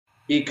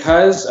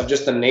because of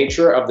just the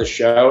nature of the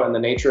show and the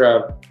nature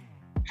of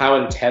how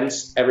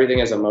intense everything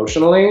is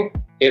emotionally,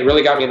 it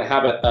really got me in the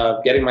habit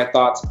of getting my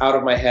thoughts out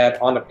of my head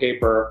onto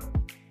paper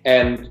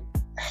and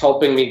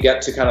helping me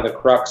get to kind of the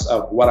crux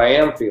of what I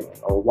am feeling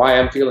or why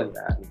I'm feeling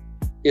that.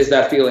 Is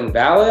that feeling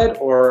valid,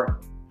 or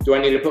do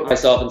I need to put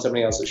myself in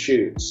somebody else's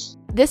shoes?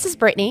 This is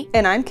Brittany.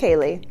 And I'm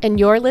Kaylee. And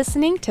you're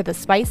listening to the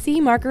Spicy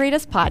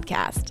Margaritas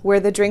Podcast, where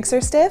the drinks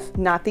are stiff,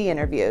 not the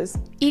interviews.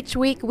 Each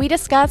week, we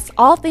discuss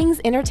all things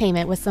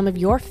entertainment with some of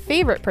your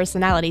favorite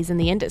personalities in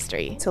the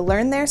industry, to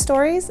learn their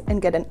stories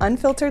and get an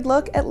unfiltered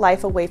look at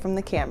life away from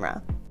the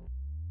camera.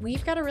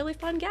 We've got a really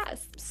fun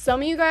guest.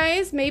 Some of you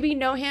guys maybe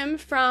know him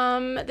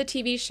from the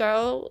TV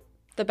show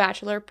The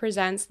Bachelor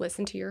Presents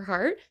Listen to Your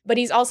Heart, but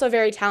he's also a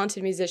very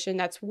talented musician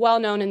that's well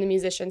known in the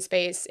musician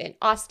space in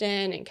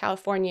Austin and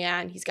California,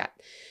 and he's got,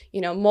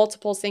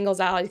 multiple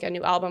singles out. He's got a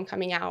new album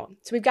coming out.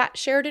 So we've got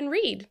Sheridan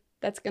Reed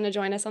that's going to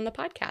join us on the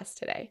podcast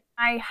today.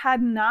 I had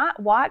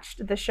not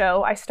watched the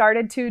show. I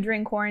started to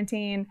during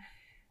quarantine,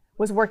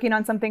 was working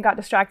on something, got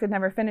distracted,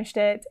 never finished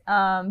it.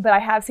 But I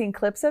have seen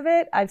clips of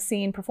it. I've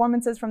seen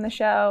performances from the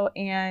show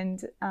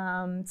and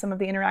some of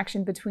the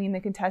interaction between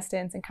the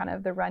contestants and kind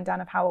of the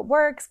rundown of how it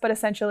works. But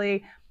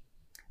essentially,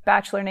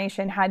 Bachelor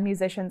Nation had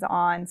musicians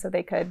on so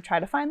they could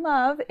try to find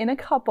love in a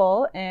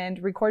couple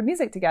and record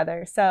music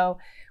together. So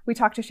we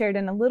talked to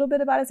Sheridan a little bit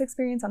about his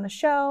experience on the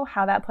show,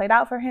 how that played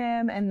out for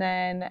him, and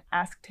then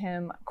asked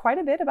him quite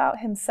a bit about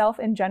himself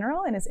in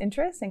general and his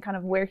interests and kind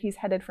of where he's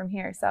headed from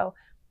here. So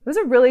it was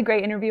a really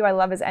great interview. I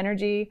love his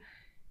energy.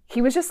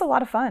 He was just a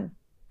lot of fun.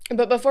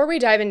 But before we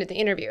dive into the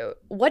interview,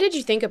 what did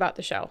you think about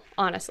the show,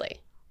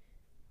 honestly?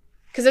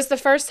 Because it's the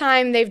first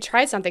time they've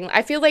tried something.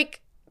 I feel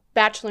like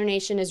Bachelor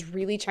Nation is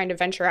really trying to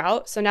venture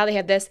out. So now they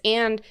have this,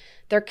 and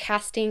they're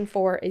casting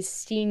for a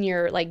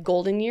senior,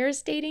 golden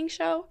years dating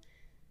show.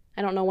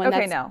 I don't know when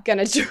that's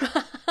going to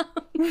drop.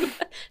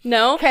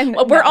 No?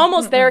 We're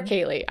almost there,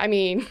 Kaylee. I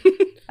mean.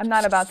 I'm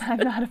not about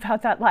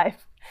that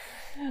life.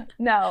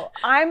 No,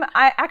 I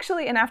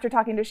actually, and after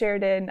talking to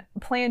Sheridan,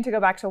 plan to go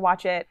back to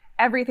watch it.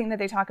 Everything that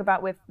they talk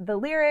about with the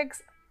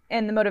lyrics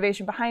and the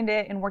motivation behind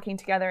it and working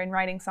together and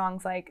writing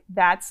songs,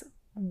 that's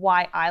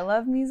why I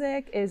love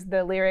music, is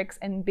the lyrics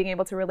and being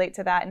able to relate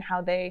to that and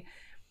how they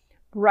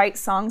write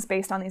songs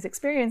based on these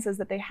experiences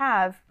that they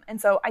have.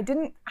 And so I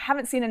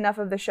haven't seen enough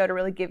of the show to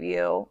really give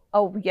you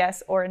a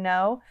yes or a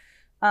no.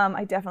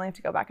 I definitely have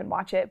to go back and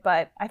watch it,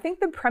 but I think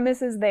the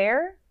premise is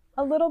there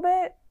a little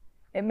bit.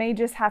 It may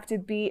just have to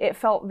be, it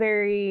felt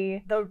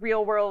very the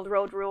real world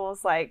road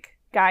rules,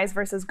 guys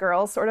versus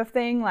girls sort of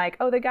thing.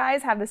 The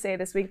guys have the say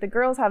this week, the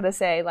girls have the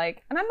say,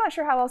 and I'm not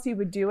sure how else you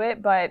would do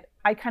it, but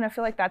I kind of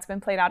feel like that's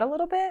been played out a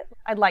little bit.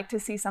 I'd like to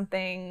see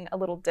something a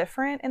little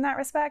different in that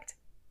respect.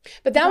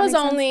 But that was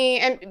only,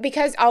 and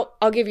because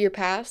I'll give you a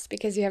pass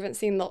because you haven't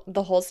seen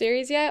the whole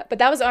series yet, but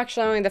that was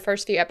actually only the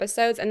first few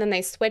episodes, and then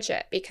they switch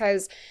it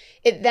because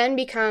it then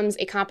becomes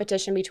a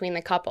competition between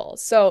the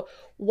couples. So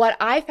what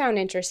I found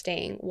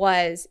interesting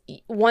was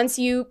once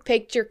you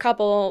picked your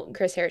couple,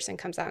 Chris Harrison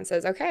comes out and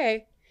says,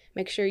 okay,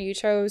 make sure you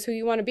chose who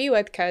you want to be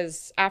with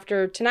because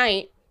after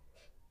tonight,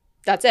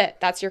 that's it.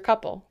 That's your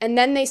couple. And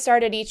then they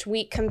started each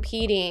week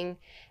competing.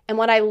 And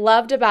what I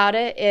loved about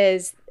it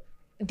is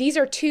these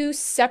are two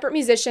separate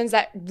musicians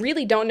that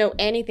really don't know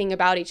anything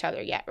about each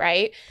other yet,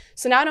 right?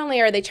 So not only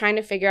are they trying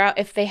to figure out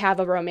if they have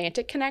a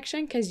romantic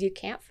connection, because you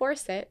can't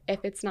force it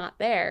if it's not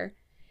there,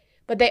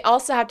 but they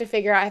also have to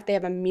figure out if they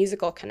have a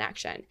musical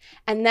connection.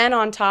 And then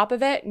on top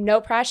of it, no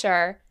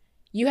pressure,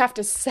 you have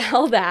to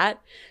sell that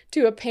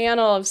to a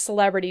panel of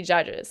celebrity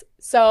judges.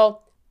 So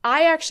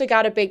I actually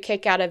got a big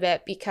kick out of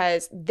it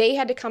because they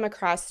had to come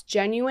across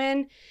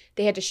genuine,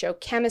 they had to show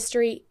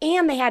chemistry,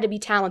 and they had to be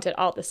talented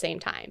all at the same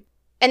time.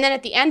 And then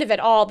at the end of it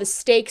all, the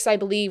stakes, I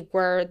believe,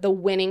 were the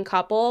winning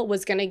couple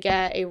was going to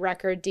get a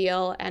record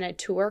deal and a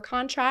tour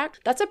contract.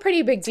 That's a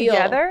pretty big deal.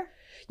 Together?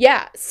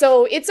 Yeah.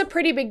 So it's a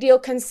pretty big deal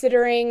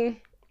considering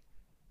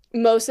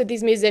most of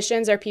these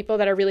musicians are people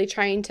that are really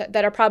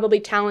that are probably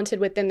talented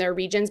within their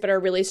regions, but are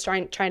really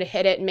trying to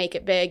hit it and make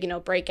it big,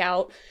 break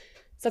out.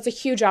 So that's a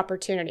huge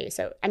opportunity.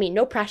 So,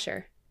 no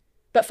pressure,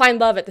 but find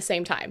love at the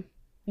same time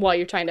while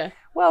you're trying to.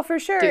 Well, for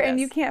sure. And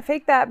you can't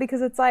fake that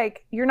because it's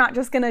you're not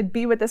just going to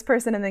be with this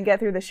person and then get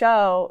through the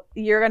show.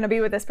 You're going to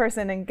be with this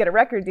person and get a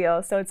record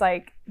deal. So it's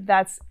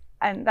that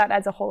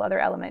adds a whole other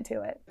element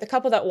to it. The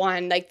couple that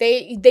won,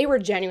 they were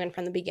genuine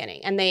from the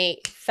beginning and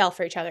they fell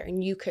for each other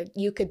and you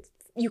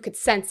could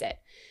sense it.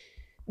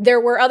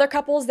 There were other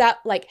couples that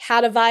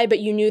had a vibe, but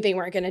you knew they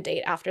weren't going to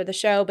date after the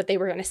show, but they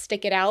were going to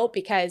stick it out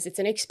because it's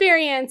an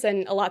experience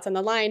and a lot's on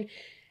the line.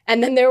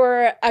 And then there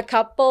were a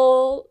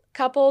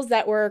couples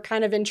that were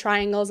kind of in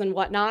triangles and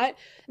whatnot,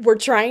 were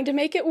trying to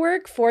make it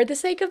work for the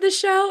sake of the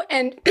show.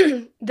 And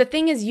the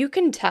thing is, you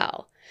can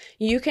tell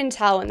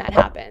when that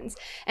happens.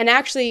 And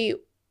actually,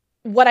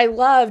 what I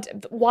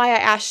loved, why I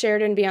asked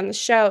Sheridan to be on the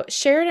show,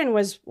 Sheridan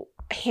was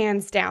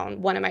hands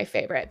down one of my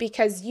favorite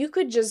because you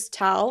could just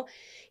tell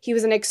he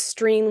was an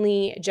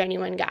extremely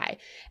genuine guy.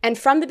 And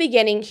from the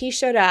beginning, he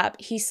showed up,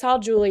 he saw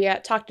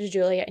Julia, talked to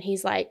Julia, and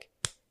he's like,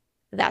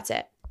 that's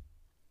it.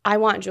 I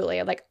want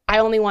Julia. Like, I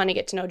only want to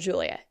get to know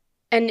Julia.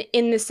 And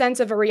in the sense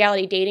of a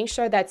reality dating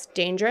show, that's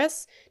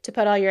dangerous to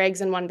put all your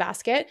eggs in one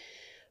basket.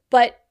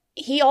 But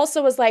he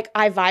also was like,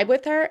 I vibe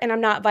with her and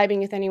I'm not vibing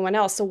with anyone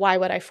else, so why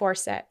would I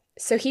force it?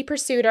 So he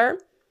pursued her,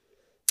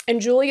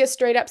 and Julia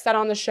straight up said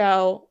on the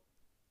show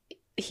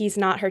he's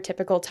not her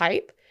typical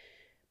type,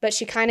 but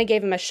she kind of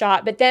gave him a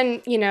shot. But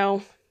then, you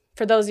know,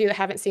 for those of you that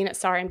haven't seen it,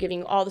 sorry, I'm giving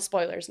you all the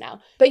spoilers now.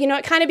 But, you know,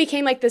 it kind of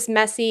became like this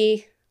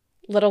messy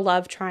little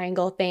love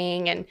triangle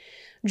thing, and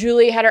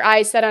Julie had her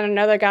eyes set on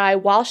another guy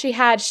while she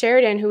had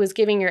Sheridan, who was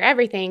giving her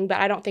everything, but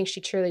I don't think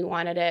she truly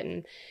wanted it.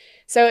 And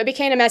so it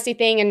became a messy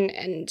thing,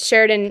 and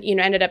Sheridan, you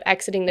know, ended up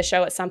exiting the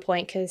show at some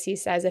point because he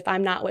says, if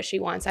I'm not what she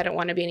wants, I don't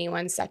want to be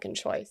anyone's second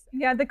choice.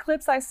 Yeah, the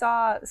clips I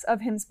saw of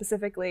him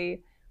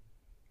specifically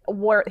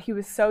were, he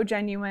was so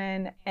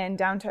genuine and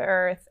down to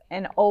earth,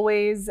 and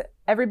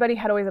everybody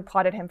had always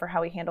applauded him for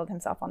how he handled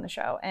himself on the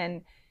show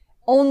and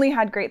only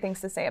had great things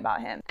to say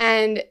about him.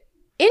 And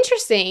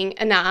interesting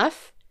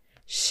enough,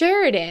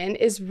 Sheridan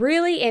is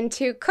really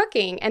into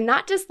cooking, and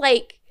not just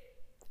like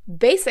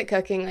basic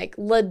cooking, like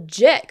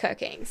legit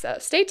cooking. So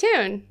stay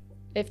tuned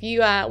if you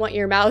want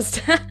your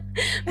mouths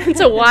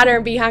to water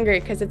and be hungry,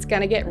 because it's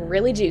gonna get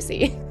really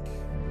juicy.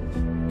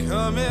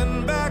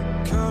 Coming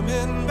back,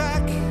 coming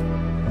back,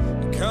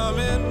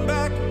 coming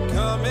back,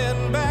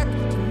 coming back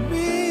to me.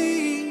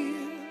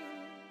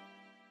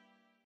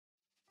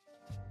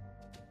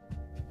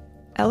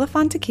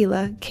 Elefant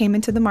Tequila came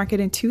into the market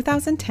in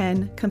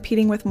 2010,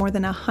 competing with more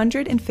than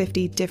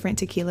 150 different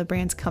tequila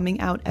brands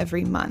coming out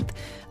every month.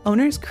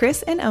 Owners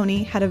Chris and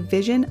Oni had a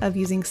vision of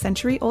using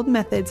century-old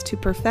methods to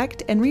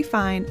perfect and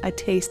refine a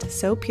taste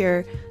so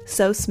pure,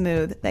 so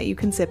smooth that you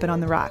can sip it on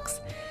the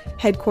rocks.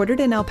 Headquartered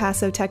in El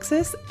Paso,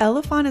 Texas,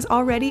 Elefant is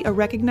already a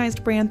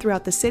recognized brand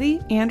throughout the city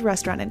and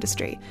restaurant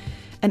industry.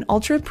 An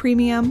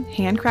ultra-premium,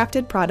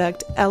 handcrafted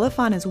product,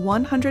 Elefant is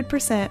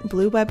 100%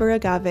 Blue Weber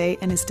agave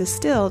and is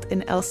distilled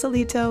in El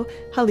Salito,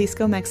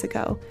 Jalisco,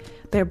 Mexico.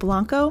 Their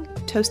Blanco,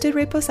 Toasted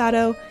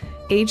Reposado,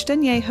 Aged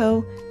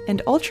Añejo,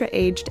 and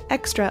Ultra-Aged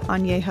Extra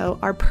Añejo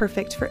are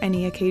perfect for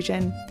any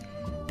occasion.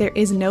 There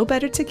is no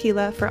better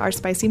tequila for our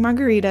spicy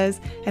margaritas,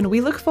 and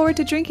we look forward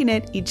to drinking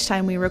it each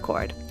time we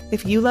record.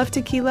 If you love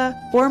tequila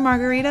or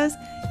margaritas,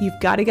 you've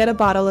got to get a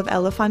bottle of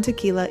Elefant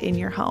Tequila in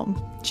your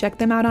home. Check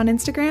them out on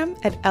Instagram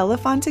at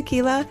Elefant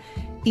Tequila,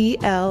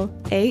 ELAFAN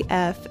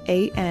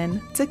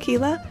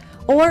Tequila,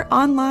 or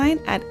online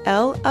at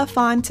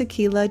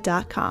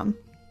elefantequila.com.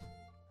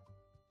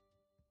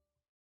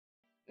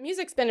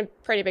 Music's been a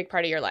pretty big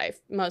part of your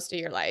life, most of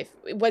your life.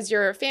 Was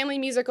your family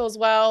musical as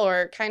well,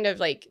 or kind of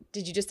like,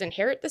 did you just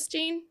inherit this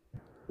gene?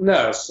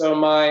 No, so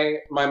my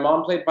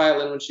mom played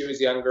violin when she was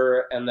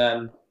younger, and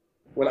then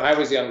when I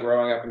was young,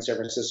 growing up in San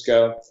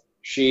Francisco,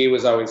 she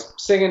was always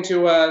singing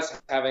to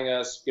us, having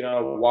us, you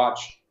know,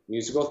 watch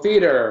musical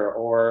theater,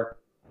 or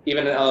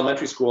even in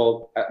elementary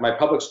school, at my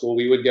public school,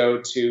 we would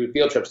go to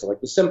field trips to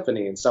like the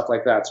symphony and stuff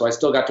like that. So I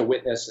still got to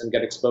witness and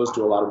get exposed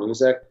to a lot of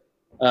music.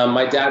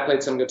 My dad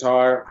played some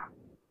guitar,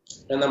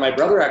 and then my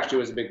brother actually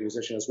was a big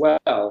musician as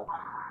well,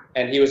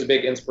 and he was a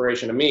big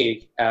inspiration to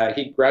me.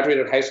 He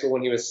graduated high school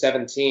when he was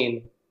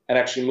 17 and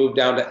actually moved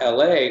down to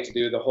LA to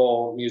do the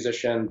whole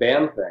musician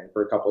band thing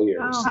for a couple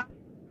years. Wow.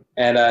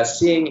 And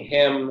seeing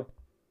him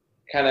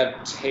kind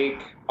of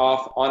take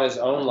off on his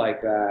own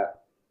like that,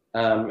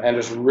 and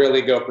just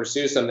really go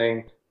pursue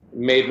something,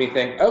 made me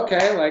think,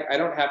 okay, like I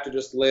don't have to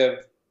just live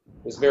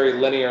this very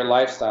linear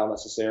lifestyle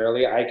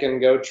necessarily. I can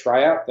go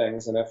try out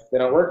things, and if they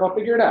don't work, I'll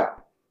figure it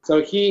out.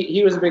 So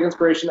he was a big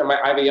inspiration. And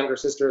I have a younger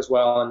sister as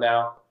well, and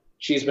now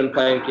she's been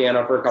playing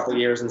piano for a couple of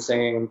years and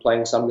singing and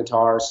playing some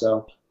guitar.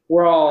 So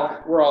we're all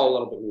a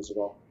little bit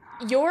musical.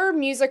 Your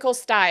musical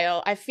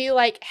style, I feel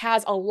like,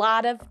 has a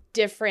lot of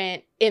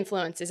different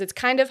influences. It's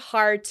kind of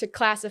hard to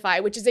classify,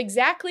 which is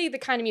exactly the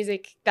kind of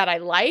music that I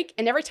like.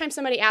 And every time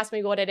somebody asks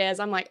me what it is,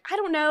 I'm like, I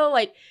don't know,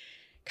 like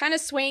kind of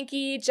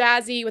swanky,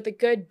 jazzy with a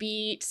good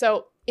beat.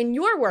 So in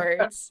your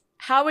words,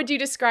 how would you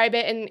describe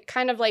it, and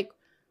kind of like,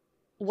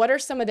 what are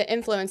some of the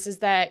influences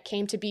that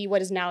came to be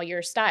what is now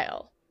your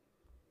style?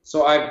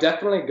 So I've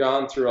definitely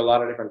gone through a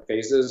lot of different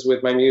phases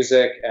with my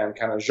music and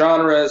kind of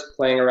genres,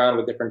 playing around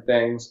with different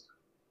things.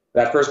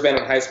 That first band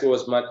in high school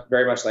was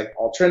very much like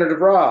alternative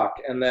rock.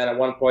 And then at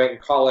one point in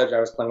college, I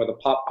was playing with a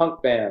pop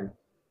punk band.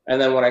 And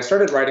then when I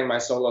started writing my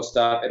solo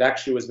stuff, it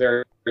actually was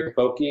very, very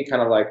folky,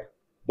 kind of like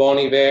Bon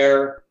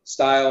Iver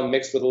style,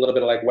 mixed with a little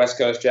bit of like West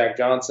Coast Jack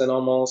Johnson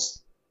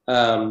almost.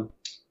 And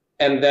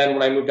then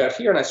when I moved out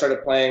here and I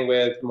started playing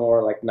with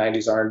more like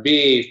 90s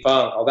R&B,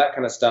 funk, all that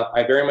kind of stuff,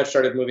 I very much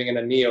started moving in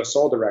a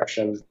neo-soul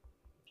direction.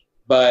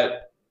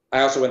 But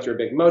I also went through a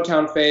big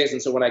Motown phase.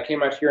 And so when I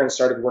came out here and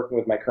started working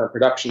with my current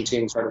production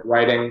team, started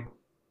writing,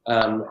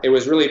 it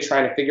was really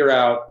trying to figure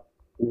out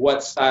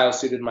what style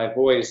suited my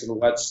voice and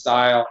what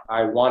style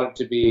I wanted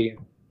to be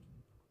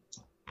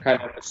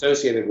kind of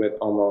associated with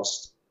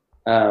almost.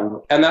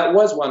 And that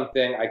was one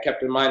thing I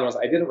kept in mind, was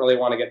I didn't really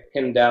want to get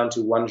pinned down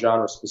to one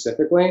genre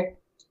specifically.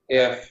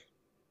 If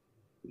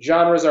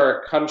genres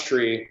are a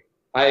country,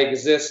 I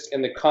exist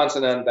in the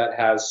continent that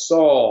has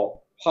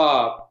soul,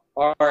 pop,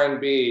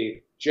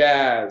 R&B,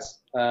 jazz,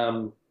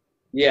 kind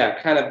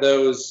of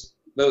those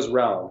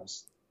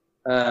realms.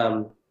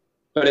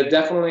 But it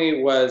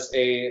definitely was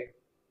a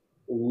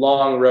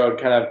long road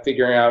kind of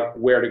figuring out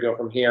where to go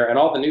from here. And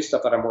all the new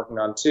stuff that I'm working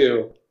on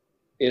too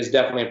is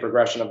definitely a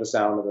progression of the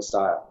sound and the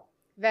style.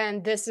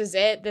 Then this is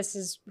it? This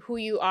is who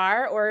you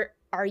are? Or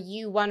are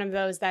you one of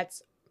those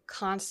that's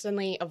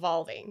constantly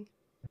evolving?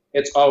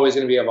 It's always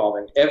going to be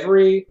evolving.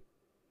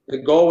 The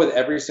goal with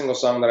every single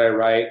song that I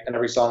write and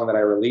every song that I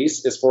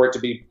release is for it to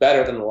be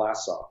better than the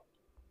last song.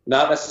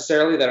 Not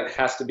necessarily that it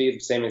has to be the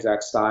same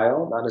exact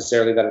style, not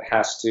necessarily that it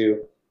has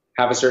to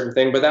have a certain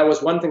thing, but that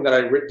was one thing that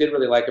I did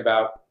really like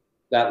about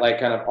that like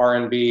kind of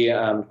R&B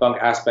funk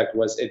aspect,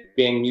 was it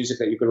being music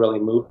that you could really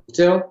move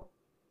to.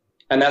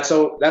 And that's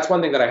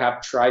one thing that I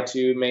have tried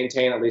to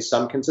maintain at least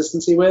some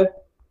consistency with.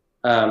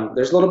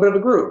 There's a little bit of a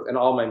groove in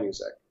all my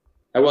music.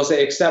 I will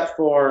say, except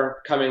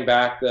for Coming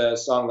Back, the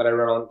song that I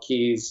wrote on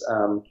keys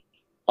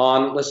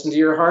on Listen to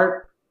Your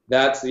Heart.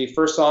 That's the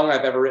first song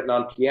I've ever written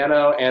on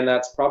piano, and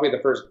that's probably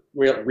the first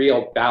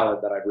real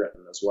ballad that I've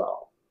written as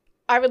well.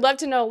 I would love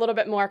to know a little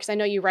bit more, because I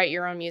know you write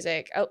your own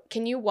music.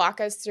 Can you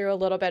walk us through a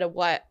little bit of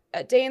what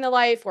a day in the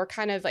life, or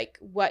kind of like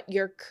what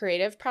your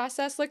creative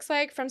process looks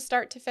like from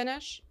start to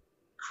finish?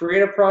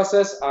 Creative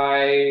process,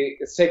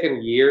 it's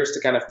taken years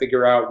to kind of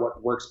figure out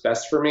what works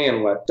best for me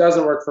and what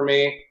doesn't work for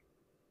me.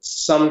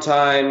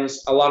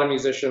 Sometimes a lot of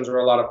musicians or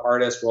a lot of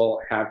artists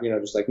will have,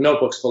 just like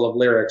notebooks full of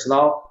lyrics, and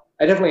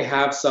I definitely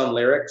have some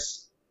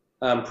lyrics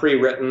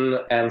pre-written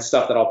and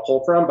stuff that I'll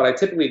pull from, but I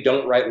typically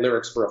don't write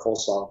lyrics for a full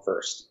song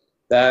first.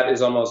 That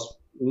is almost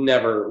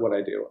never what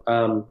I do.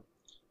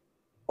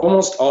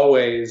 Almost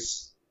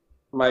always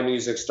my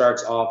music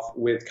starts off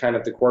with kind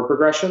of the chord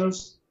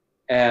progressions,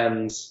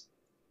 and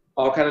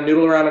I'll kind of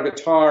noodle around a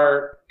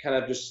guitar, kind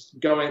of just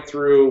going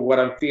through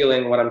what I'm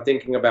feeling, what I'm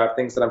thinking about,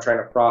 things that I'm trying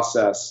to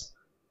process,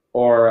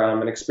 or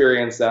an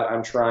experience that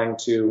I'm trying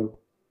to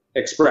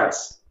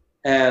express.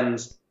 And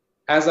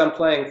as I'm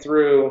playing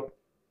through,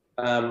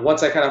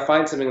 once I kind of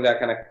find something that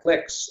kind of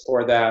clicks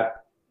or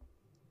that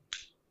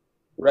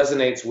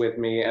resonates with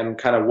me and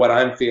kind of what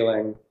I'm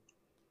feeling,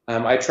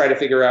 I try to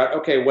figure out,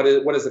 okay, what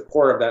is the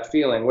core of that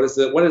feeling? What is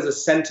the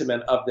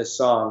sentiment of this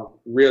song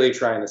really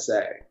trying to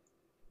say?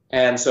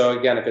 And so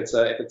again, if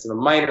it's in a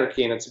minor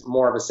key and it's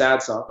more of a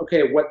sad song,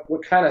 okay,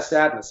 what kind of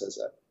sadness is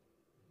it?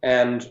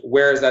 And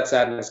where is that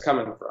sadness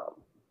coming from?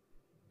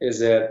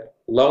 Is it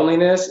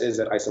loneliness? Is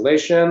it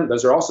isolation?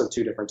 Those are also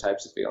two different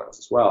types of feelings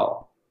as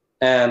well.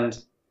 And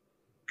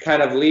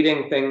kind of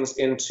leading things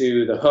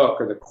into the hook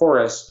or the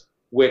chorus,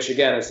 which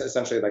again is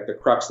essentially like the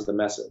crux of the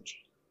message.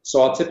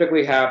 So I'll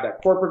typically have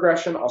that chord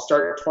progression. I'll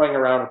start toying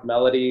around with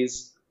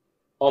melodies,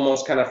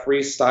 almost kind of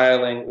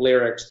freestyling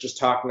lyrics, just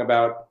talking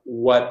about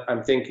what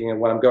I'm thinking and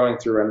what I'm going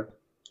through. And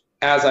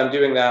as I'm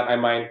doing that, I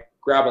might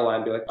grab a line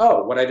and be like,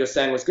 oh, what I just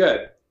sang was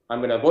good. I'm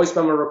going to voice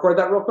memo record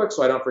that real quick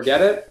so I don't forget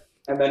it,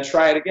 and then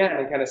try it again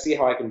and kind of see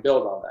how I can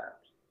build on that.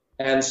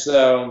 And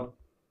so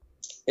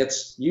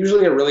it's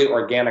usually a really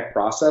organic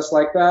process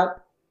like that,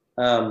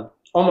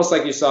 almost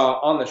like you saw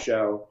on the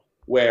show,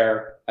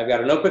 where I've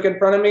got a notebook in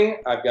front of me,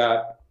 I've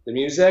got the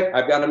music,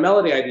 I've got a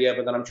melody idea,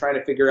 but then I'm trying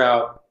to figure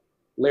out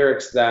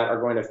lyrics that are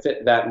going to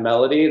fit that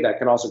melody that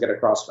can also get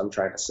across what I'm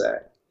trying to say.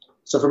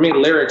 So for me,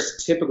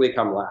 lyrics typically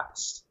come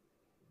last.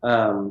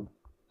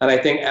 And I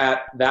think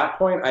at that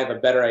point, I have a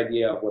better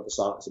idea of what the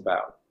song is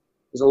about.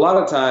 Because a lot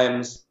of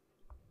times,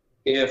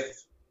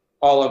 if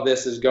all of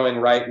this is going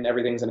right and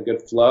everything's in a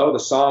good flow, the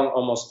song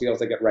almost feels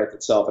like it writes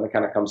itself and it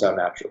kind of comes out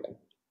naturally.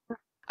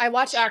 I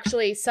watched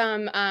actually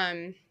some,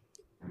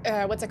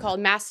 what's it called?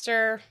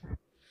 Master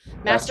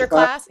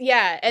class?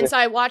 Yeah. And so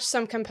I watched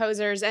some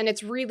composers, and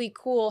it's really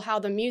cool how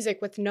the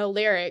music with no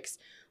lyrics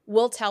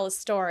will tell a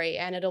story,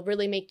 and it'll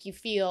really make you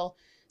feel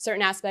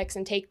certain aspects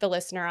and take the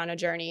listener on a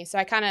journey. So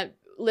I kind of,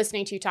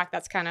 listening to you talk,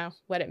 that's kind of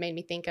what it made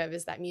me think of,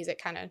 is that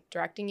music kind of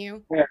directing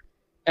you. Yeah.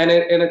 And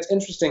it's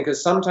interesting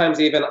because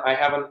sometimes even I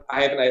have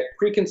a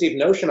preconceived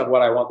notion of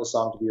what I want the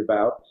song to be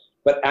about,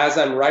 but as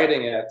I'm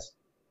writing it,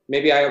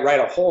 maybe I write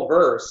a whole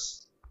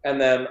verse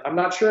and then I'm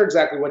not sure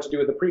exactly what to do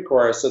with the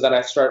pre-chorus, so then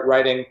I start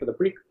writing for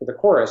the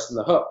chorus and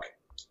the hook.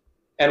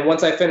 And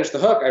once I finish the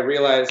hook, I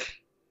realize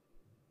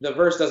the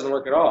verse doesn't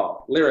work at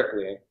all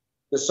lyrically.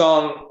 The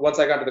song, once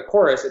I got to the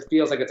chorus, it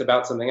feels like it's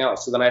about something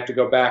else. So then I have to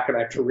go back and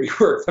I have to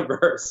rework the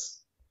verse.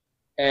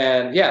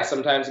 And yeah,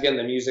 sometimes, again,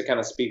 the music kind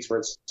of speaks for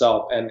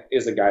itself and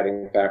is a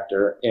guiding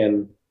factor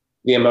in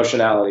the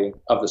emotionality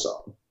of the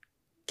song.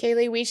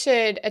 Kaylee, we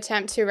should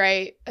attempt to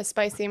write a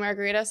spicy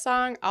margarita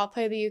song. I'll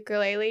play the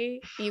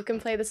ukulele. You can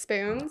play the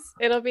spoons.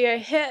 It'll be a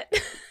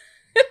hit.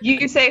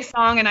 You say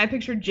song and I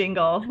picture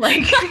jingle.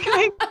 Like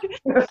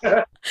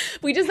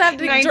we just have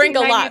to drink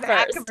a lot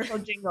first. Commercial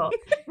jingle.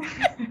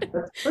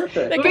 That's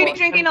perfect. We'll be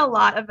drinking a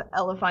lot of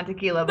elephant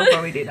tequila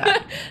before we do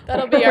that.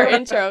 That'll be our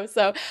intro.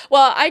 So,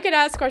 well, I could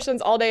ask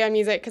questions all day on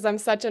music because I'm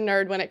such a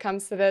nerd when it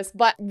comes to this.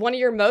 But one of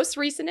your most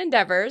recent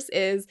endeavors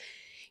is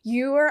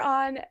you were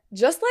on,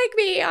 just like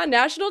me, on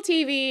national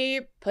TV,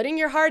 putting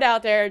your heart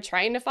out there,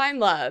 trying to find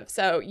love.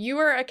 So you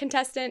were a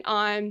contestant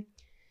on,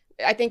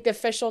 I think the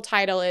official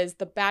title is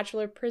The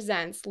Bachelor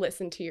Presents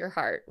Listen to Your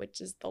Heart,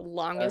 which is the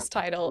longest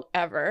title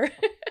ever.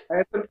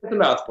 It's a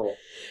mouthful.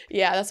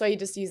 Yeah, that's why you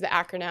just use the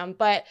acronym.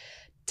 But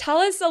tell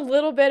us a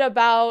little bit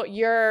about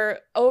your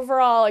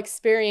overall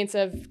experience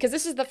of, because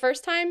this is the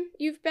first time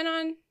you've been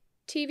on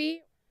TV?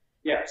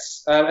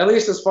 Yes, at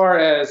least as far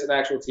as an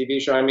actual TV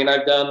show. I mean,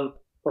 I've done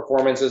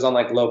performances on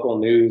like local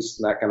news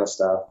and that kind of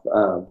stuff.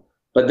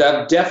 But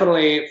that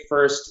definitely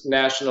first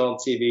national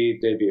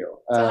TV debut.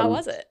 So how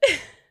was it?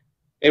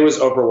 It was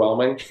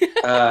overwhelming.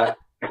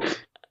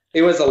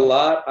 It was a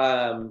lot.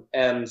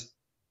 And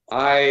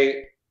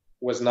I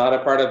was not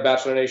a part of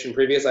Bachelor Nation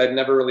previous. I'd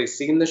never really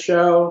seen the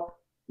show,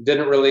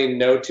 didn't really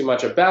know too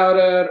much about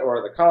it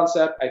or the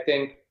concept. I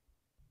think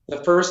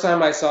the first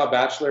time I saw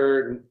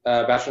Bachelor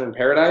in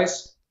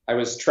Paradise, I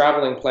was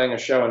traveling playing a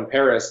show in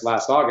Paris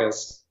last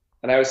August,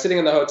 and I was sitting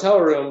in the hotel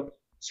room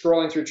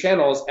scrolling through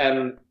channels,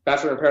 and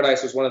Bachelor in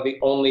Paradise was one of the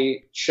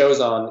only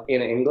shows on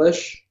in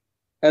English.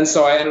 And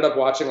so I ended up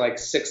watching like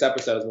 6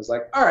 episodes and was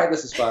like, all right,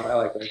 this is fun. I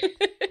like this.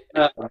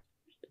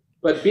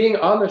 But being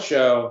on the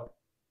show,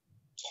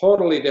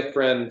 totally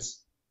different.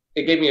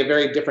 It gave me a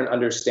very different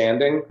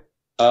understanding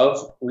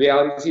of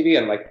reality TV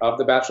and like of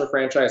the Bachelor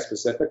franchise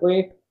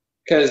specifically.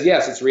 Because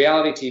yes, it's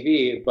reality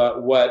TV,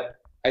 but what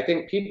I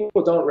think people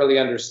don't really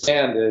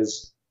understand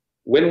is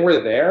when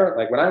we're there,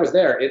 like when I was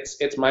there,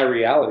 it's my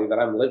reality that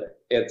I'm living.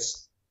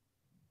 It's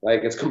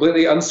like, it's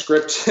completely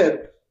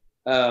unscripted.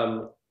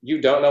 You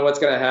don't know what's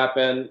going to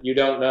happen. You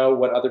don't know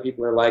what other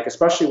people are like,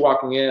 especially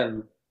walking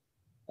in.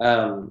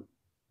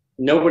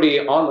 Nobody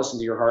on Listen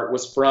to Your Heart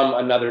was from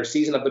another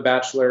season of The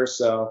Bachelor,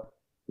 so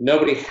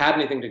nobody had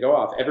anything to go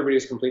off. Everybody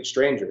was complete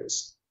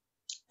strangers.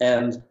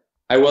 And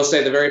I will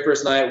say the very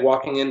first night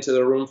walking into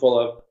the room full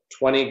of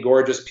 20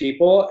 gorgeous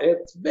people,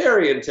 it's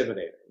very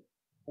intimidating.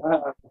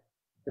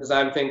 Because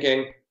I'm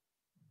thinking,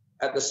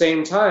 at the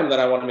same time that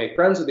I want to make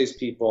friends with these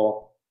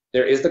people,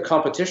 there is the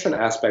competition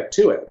aspect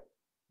to it.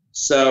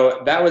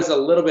 So that was a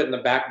little bit in the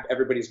back of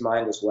everybody's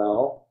mind as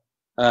well.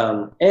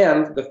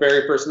 And the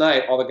very first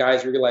night, all the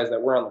guys realized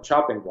that we're on the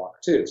chopping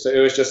block too. So it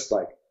was just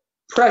like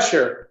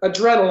pressure,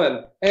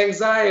 adrenaline,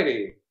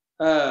 anxiety.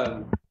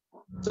 So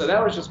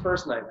that was just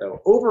first night though.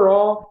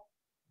 Overall,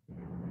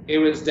 it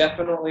was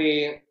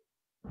definitely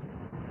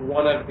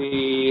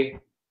an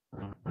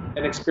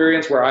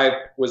experience where I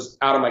was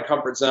out of my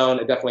comfort zone.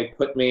 It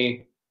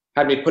definitely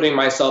had me putting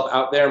myself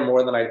out there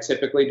more than I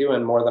typically do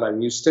and more than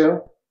I'm used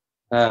to.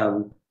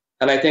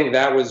 And I think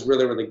that was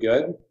really, really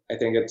good. I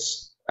think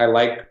I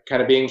like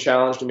kind of being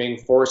challenged and being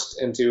forced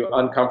into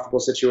uncomfortable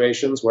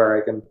situations where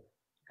I can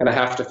kind of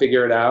have to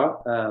figure it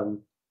out.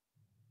 And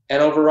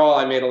overall,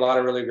 I made a lot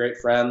of really great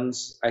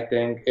friends. I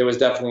think it was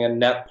definitely a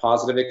net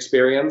positive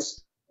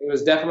experience. It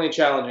was definitely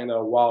challenging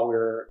though while we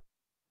were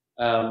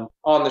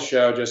on the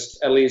show,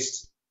 just at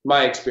least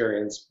my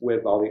experience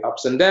with all the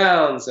ups and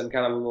downs and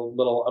kind of a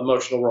little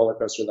emotional roller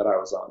coaster that I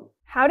was on.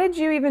 How did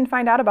you even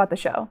find out about the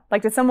show?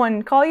 Like, did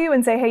someone call you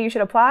and say, hey, you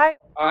should apply?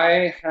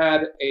 I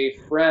had a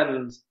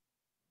friend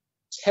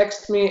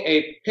text me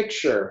a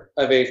picture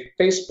of a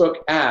Facebook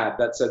ad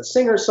that said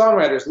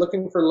singer-songwriters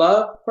looking for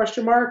love, ?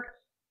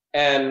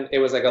 And it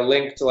was like a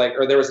link to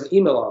or there was an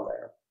email on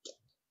there.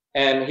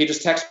 And he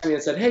just texted me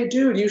and said, hey,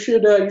 dude, you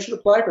should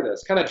apply for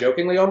this, kind of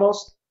jokingly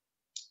almost.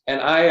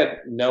 And I had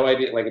no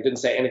idea, it didn't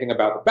say anything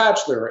about The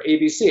Bachelor or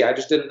ABC. I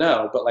just didn't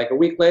know. But a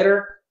week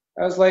later,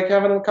 I was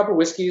having a couple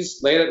whiskeys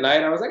late at night.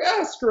 And I was like,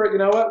 screw it. You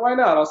know what? Why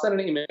not? I'll send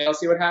an email,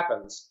 see what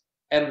happens.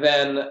 And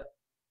then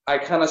I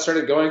kind of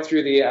started going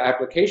through the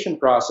application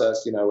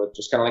process, with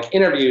just kind of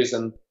interviews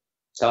and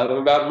telling them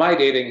about my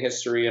dating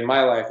history and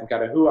my life and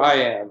kind of who I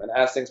am. And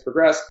as things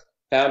progressed,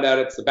 found out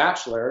it's The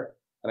Bachelor.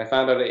 And I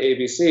found out at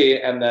ABC.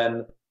 And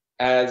then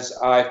as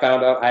I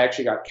found out I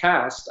actually got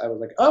cast, I was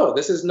like, oh,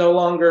 this is no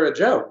longer a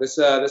joke. This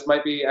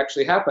might be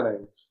actually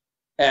happening.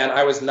 And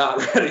I was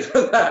not ready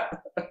for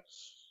that.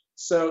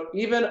 So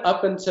even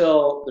up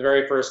until the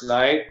very first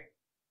night,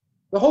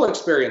 the whole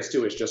experience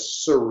too is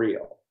just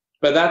surreal.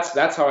 But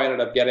that's how I ended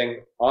up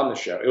getting on the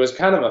show. It was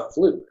kind of a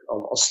fluke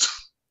almost.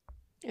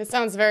 It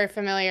sounds very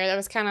familiar. That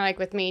was kind of like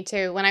with me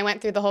too. When I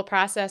went through the whole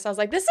process, I was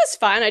like, this is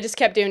fun. I just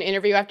kept doing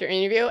interview after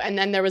interview. And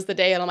then there was the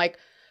day and I'm like,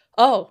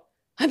 oh,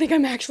 I think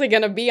I'm actually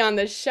going to be on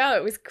this show.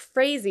 It was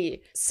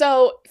crazy.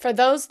 So for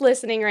those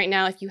listening right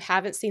now, if you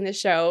haven't seen the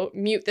show,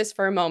 mute this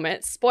for a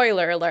moment.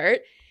 Spoiler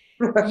alert.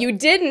 You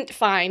didn't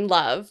find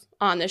love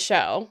on the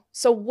show.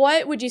 So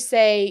what would you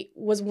say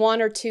was one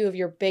or two of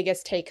your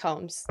biggest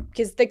take-homes?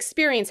 Because the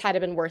experience had to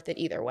have been worth it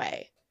either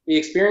way. The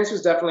experience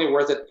was definitely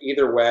worth it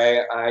either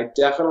way. I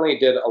definitely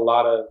did a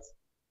lot of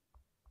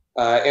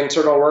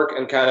internal work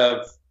and kind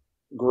of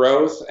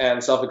growth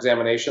and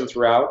self-examination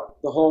throughout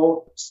the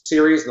whole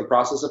series and the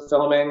process of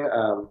filming.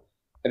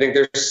 I think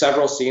there's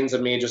several scenes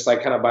of me just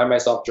kind of by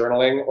myself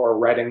journaling or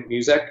writing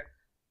music.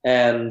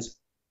 And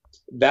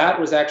that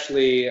was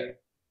actually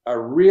a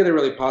really,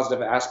 really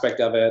positive aspect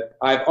of it.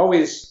 I've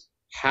always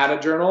had a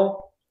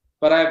journal.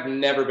 but I've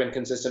never been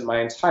consistent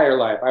my entire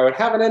life. I would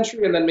have an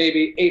entry and then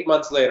maybe 8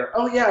 months later,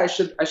 oh yeah, I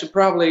should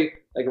probably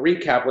like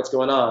recap what's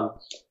going on.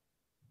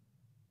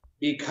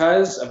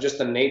 Because of just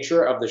the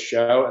nature of the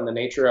show and the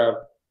nature of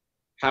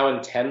how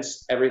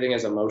intense everything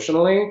is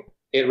emotionally,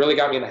 it really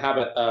got me in the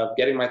habit of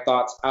getting my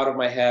thoughts out of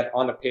my head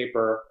onto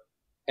paper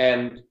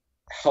and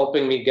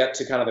helping me get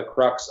to kind of the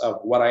crux of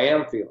what I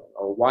am feeling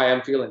or why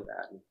I'm feeling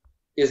that.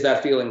 Is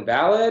that feeling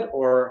valid,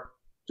 or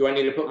do I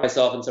need to put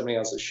myself in somebody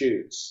else's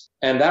shoes?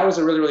 And that was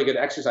a really, really good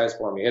exercise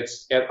for me.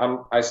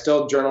 I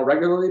still journal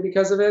regularly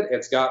because of it.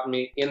 It's gotten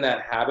me in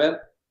that habit.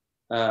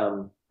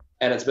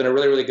 And it's been a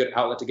really, really good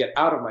outlet to get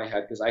out of my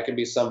head, because I can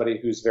be somebody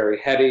who's very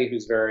heady,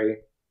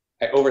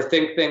 I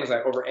overthink things,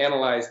 I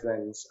overanalyze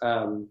things.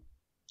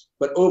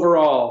 But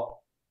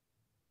overall,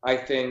 I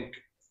think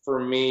for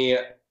me,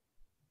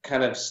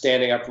 kind of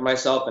standing up for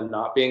myself and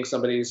not being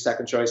somebody's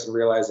second choice and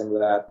realizing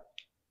that,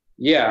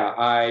 yeah,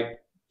 I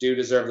do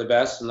deserve the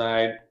best and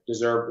I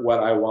deserve what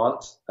I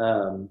want.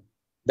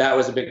 That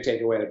was a big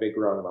takeaway and a big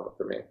growing moment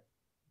for me.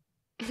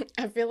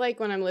 I feel like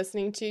when I'm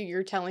listening to you,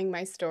 you're telling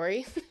my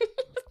story.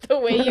 The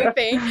way you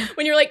think.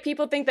 When you're like,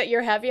 people think that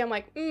you're heavy, I'm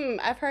like,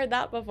 I've heard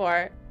that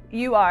before.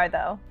 You are,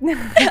 though.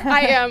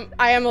 I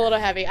am a little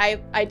heavy.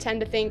 I tend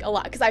to think a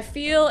lot because I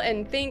feel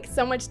and think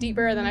so much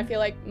deeper than I feel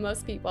like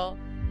most people.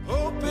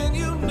 Hoping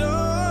you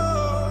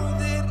know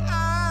that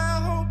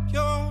I hope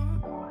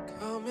you're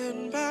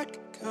coming back,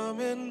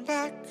 coming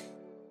back,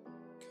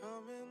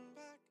 coming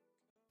back.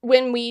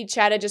 When we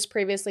chatted just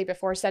previously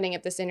before setting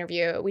up this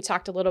interview, we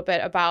talked a little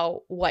bit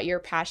about what you're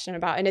passionate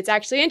about. And it's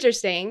actually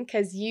interesting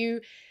because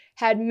you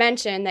had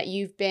mentioned that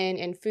you've been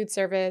in food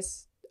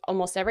service,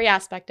 almost every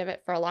aspect of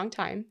it, for a long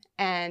time.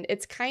 And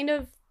it's kind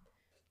of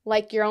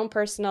like your own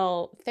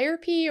personal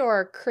therapy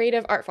or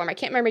creative art form. I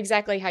can't remember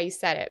exactly how you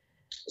said it.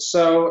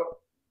 So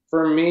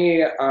for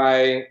me,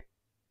 I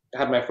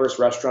had my first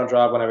restaurant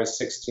job when I was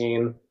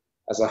 16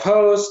 as a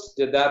host,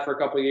 did that for a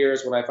couple of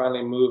years. When I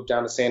finally moved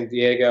down to San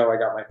Diego, I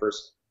got my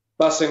first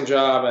busing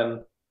job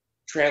and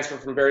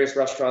transferred from various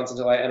restaurants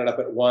until I ended up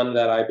at one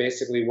that I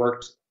basically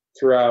worked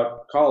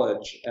throughout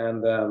college,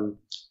 and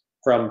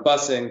from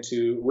busing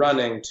to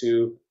running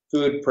to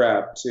food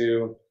prep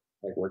to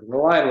like working the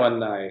line one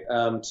night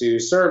to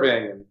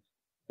serving, and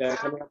then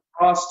coming up to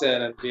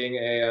Boston and being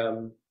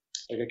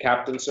a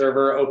captain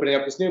server, opening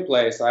up this new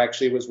place. I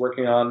actually was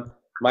working on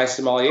my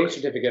sommelier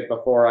certificate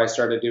before I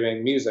started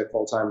doing music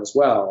full time as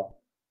well,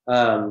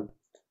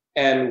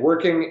 and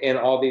working in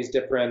all these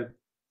different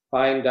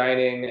fine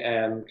dining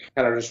and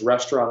kind of just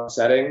restaurant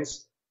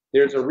settings.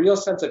 There's a real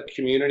sense of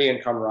community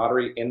and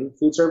camaraderie in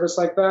food service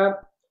like that.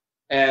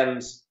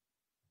 And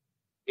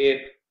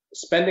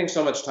spending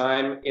so much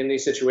time in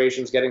these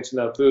situations, getting to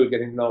know food,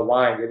 getting to know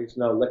wine, getting to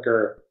know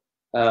liquor,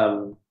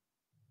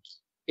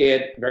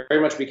 it very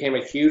much became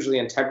a hugely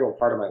integral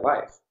part of my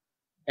life.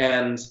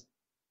 And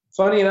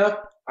funny enough,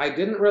 I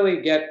didn't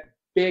really get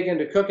big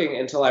into cooking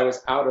until I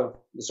was out of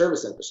the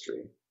service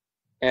industry.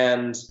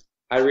 And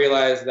I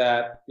realized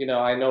that,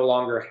 I no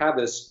longer had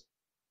this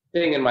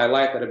thing in my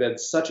life that had been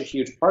such a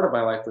huge part of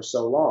my life for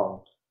so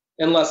long,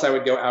 unless I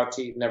would go out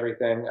to eat and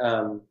everything.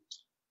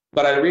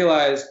 But I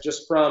realized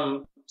just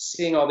from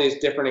seeing all these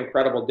different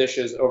incredible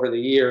dishes over the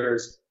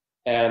years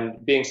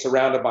and being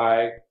surrounded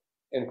by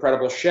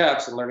incredible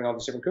chefs and learning all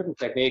these different cooking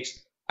techniques,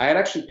 I had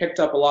actually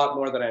picked up a lot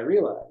more than I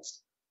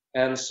realized.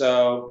 And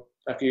so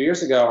a few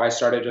years ago, I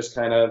started just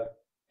kind of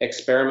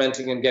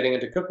experimenting and getting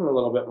into cooking a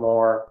little bit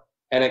more.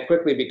 And it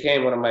quickly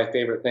became one of my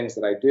favorite things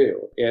that I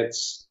do.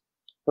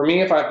 For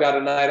me, if I've got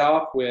a night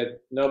off with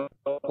no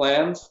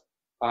plans,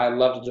 I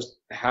love to just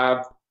have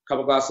a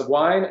couple glasses of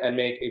wine and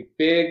make a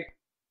big,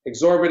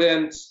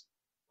 exorbitant,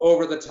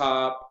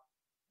 over-the-top,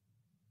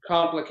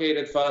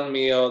 complicated, fun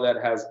meal that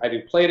I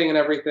do plating and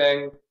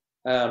everything.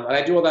 And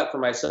I do all that for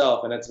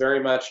myself. And it's very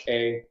much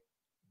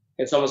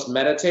it's almost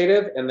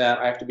meditative in that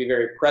I have to be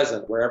very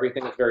present, where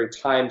everything is very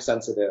time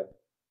sensitive.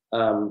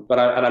 But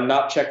I'm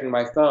not checking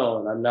my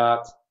phone. I'm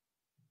not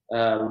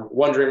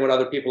wondering what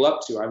other people are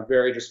up to. I'm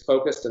very just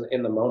focused and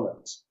in the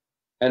moment.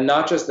 And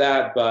not just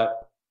that,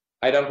 but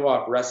I don't go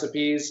off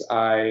recipes.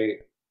 I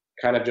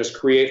kind of just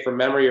create from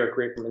memory or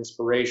create from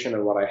inspiration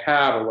and what I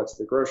have or what's at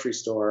the grocery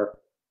store.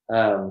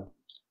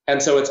 And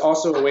so it's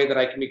also a way that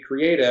I can be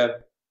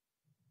creative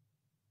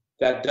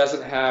that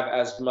doesn't have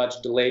as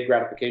much delayed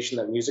gratification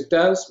that music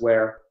does,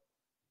 where,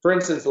 for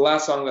instance, the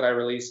last song that I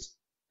released,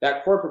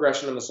 that chord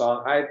progression in the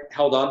song, I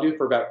held on to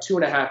for about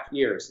 2.5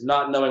 years,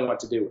 not knowing what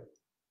to do with it,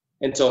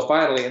 until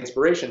finally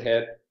inspiration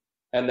hit,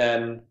 and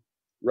then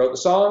wrote the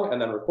song,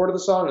 and then recorded the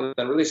song, and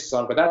then released the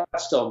song. But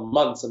that's still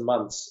months and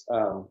months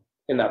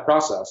in that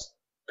process.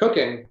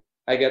 Cooking,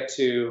 I get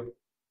to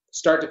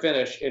start to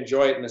finish,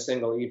 enjoy it in a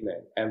single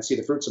evening, and see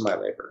the fruits of my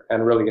labor,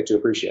 and really get to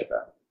appreciate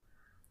that.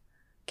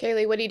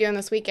 Kaylee, what are you doing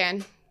this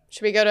weekend?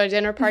 Should we go to a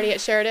dinner party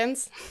at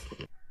Sheridan's?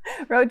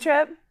 Road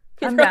trip?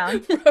 I'm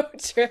down. Road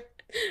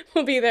trip.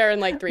 We'll be there in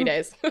like 3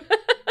 days.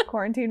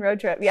 Quarantine road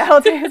trip. Yeah,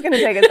 it's going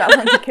to take us that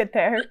long to get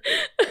there.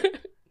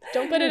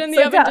 Don't put it in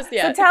the oven just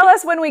yet. So tell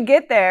us when we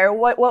get there,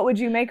 what would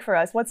you make for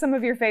us? What's some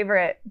of your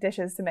favorite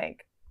dishes to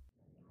make?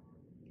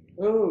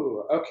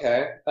 Ooh,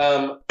 okay.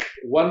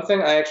 One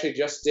thing I actually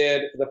just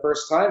did for the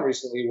first time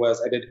recently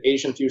was I did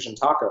Asian fusion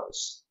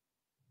tacos.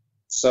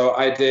 So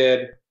I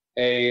did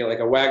a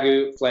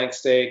Wagyu flank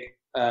steak,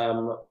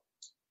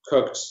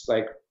 cooked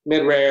like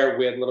mid-rare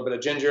with a little bit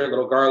of ginger, a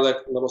little garlic,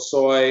 a little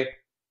soy,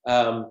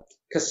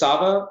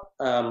 cassava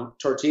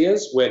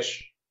tortillas,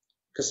 which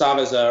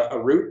cassava is a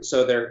root,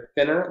 so they're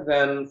thinner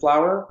than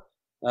flour.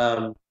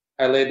 I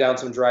laid down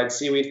some dried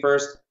seaweed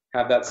first,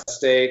 have that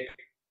steak.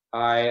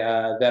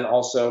 I then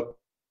also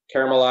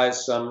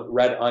caramelized some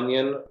red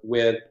onion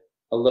with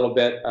a little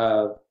bit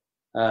of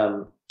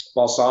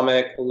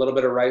balsamic, a little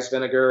bit of rice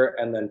vinegar,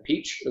 and then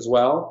peach as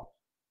well.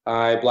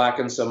 I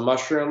blackened some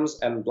mushrooms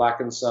and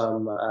blackened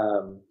some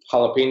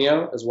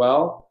jalapeno as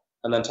well,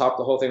 and then topped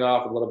the whole thing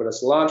off with a little bit of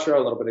cilantro, a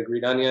little bit of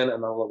green onion,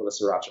 and then a little bit of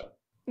sriracha.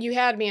 You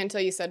had me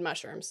until you said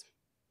mushrooms.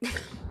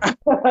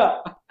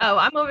 Oh,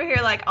 I'm over here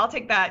like, I'll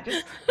take that.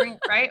 Just bring it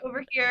right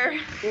over here.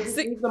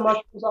 Leave the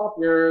mushrooms off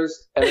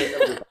yours.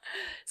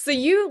 So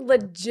you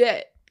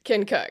legit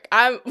can cook.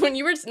 When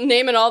you were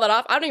naming all that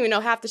off, I don't even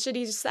know half the shit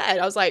he just said.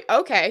 I was like,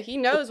 okay, he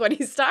knows what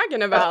he's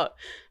talking about.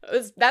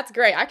 That's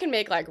great. I can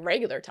make like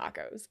regular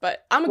tacos,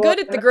 but I'm good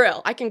at the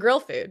grill. I can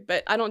grill food,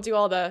 but I don't do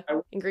all the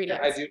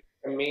ingredients. I do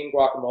a mean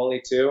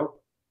guacamole too,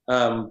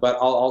 but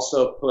I'll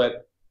also put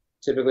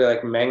typically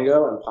like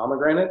mango and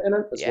pomegranate in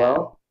it as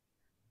well.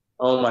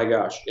 Oh my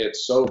gosh,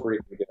 it's so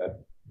freaking good.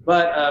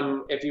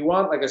 But if you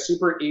want like a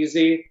super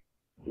easy,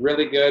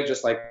 really good,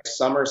 just like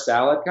summer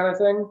salad kind of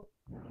thing,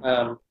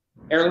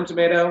 heirloom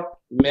tomato,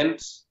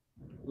 mint,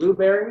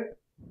 blueberry,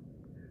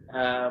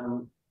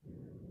 and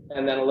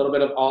then a little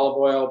bit of olive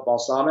oil,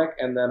 balsamic,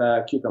 and then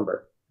a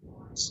cucumber.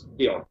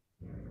 Deal.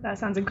 That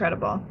sounds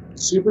incredible.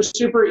 Super,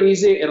 super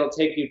easy. It'll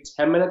take you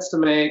 10 minutes to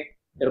make.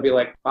 It'll be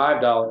like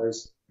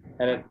 $5,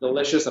 and it's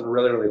delicious and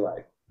really, really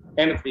light.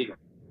 And it's vegan.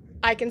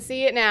 I can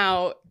see it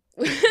now.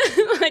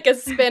 Like a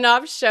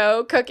spin-off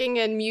show, cooking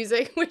and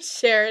music with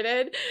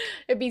Sheridan.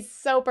 It'd be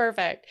so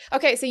perfect.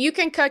 Okay, so you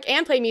can cook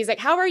and play music.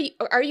 How are you?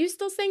 Are you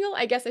still single?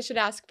 I guess I should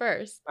ask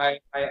first. I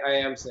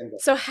am single.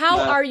 So how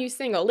are you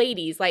single?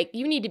 Ladies, like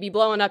you need to be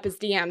blowing up his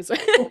DMs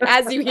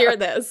as you hear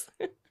this.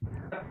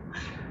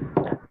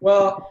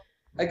 Well,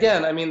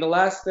 again, I mean, the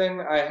last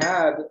thing I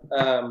had,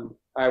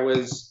 there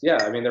was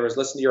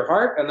listen to your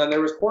heart, and then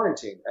there was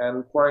quarantine.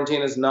 And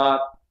quarantine is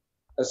not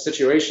a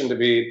situation to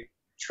be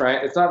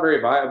it's not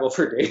very viable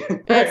for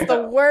dating. It's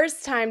the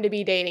worst time to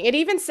be dating. It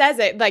even says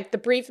it, like the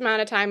brief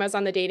amount of time I was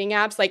on the dating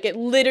apps, like it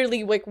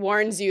literally like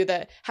warns you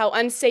how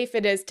unsafe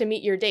it is to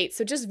meet your date.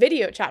 So just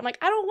video chat. I'm like,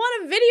 I don't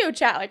want a video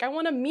chat. Like I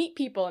want to meet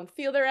people and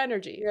feel their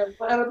energy. Yeah,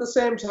 but at the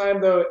same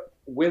time though,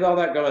 with all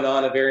that going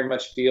on, it very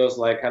much feels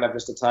like kind of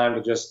just a time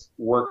to just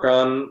work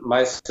on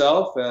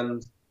myself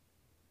and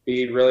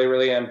be really,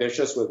 really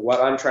ambitious with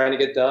what I'm trying to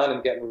get done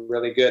and getting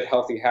really good,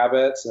 healthy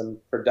habits and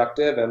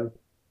productive and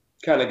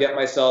kind of get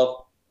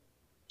myself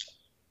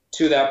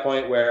to that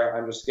point where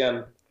I'm just,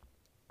 again,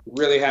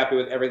 really happy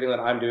with everything that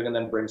I'm doing and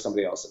then bring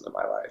somebody else into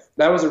my life.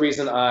 That was the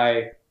reason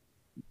I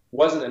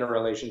wasn't in a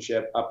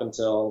relationship up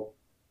until,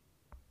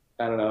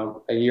 I don't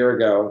know, a year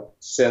ago,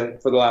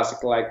 for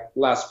the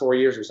last 4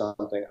 years or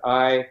something.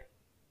 I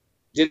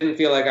didn't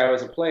feel like I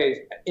was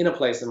in a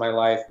place in my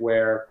life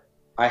where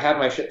I had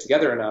my shit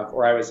together enough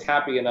or I was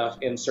happy enough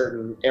in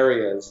certain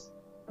areas.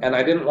 And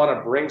I didn't want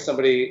to bring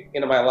somebody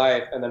into my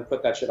life and then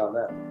put that shit on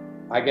them.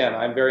 Again,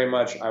 I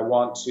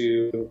want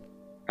to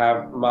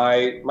have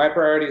my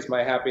priorities,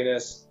 my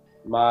happiness,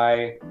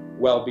 my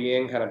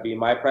well-being kind of be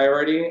my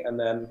priority, and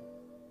then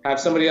have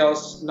somebody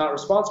else not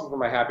responsible for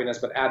my happiness,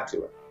 but add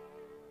to it.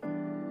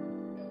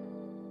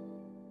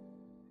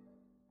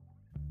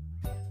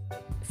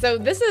 So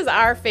this is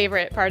our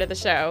favorite part of the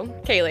show,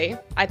 Kaylee.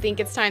 I think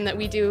it's time that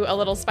we do a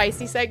little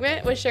spicy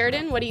segment with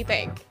Sheridan. What do you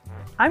think?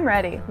 I'm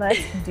ready. Let's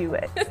do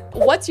it.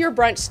 What's your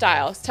brunch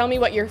style? Tell me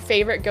what your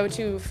favorite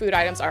go-to food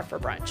items are for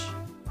brunch.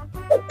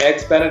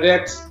 Eggs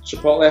Benedict,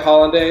 Chipotle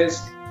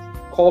Hollandaise,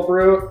 cold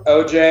brew,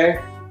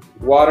 OJ,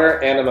 water,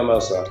 and a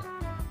mimosa.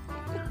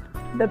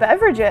 The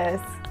beverages.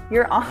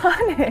 You're on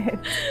it.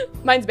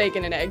 Mine's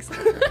bacon and eggs.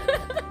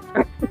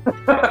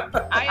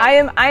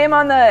 I am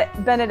on the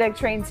Benedict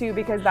train too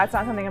because that's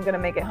not something I'm going to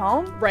make at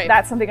home. Right.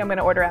 That's something I'm going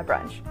to order at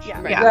brunch. Yeah.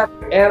 Right.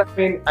 Exactly. And I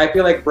mean, I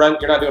feel like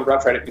you're not doing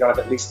brunch right if you don't have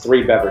at least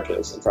 3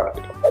 beverages in front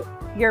of you.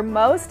 Your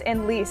most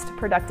and least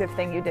productive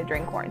thing you did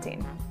during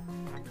quarantine?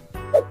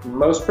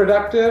 Most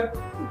productive,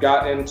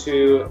 got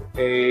into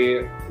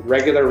a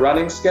regular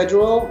running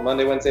schedule,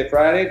 Monday, Wednesday,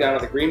 Friday, down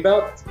at the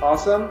Greenbelt. It's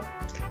awesome.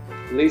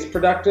 Least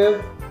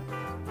productive.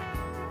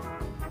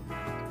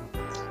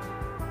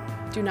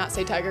 Do not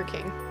say Tiger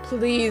King.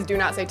 Please do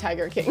not say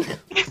Tiger King.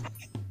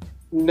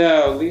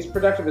 No, least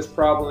productive is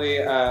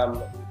probably, I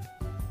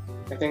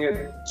think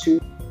it's too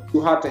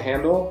hot to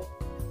handle.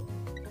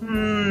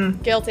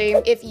 Guilty.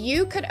 If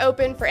you could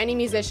open for any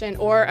musician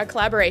or a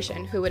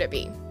collaboration, who would it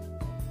be?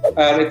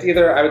 I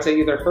would say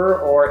either her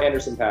or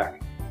Anderson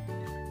 .Paak.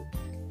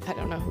 I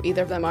don't know who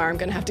either of them are. I'm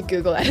going to have to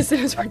Google it as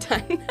soon as we're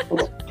done.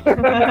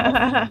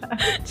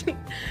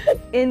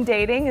 In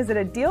dating, is it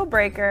a deal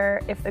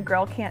breaker if the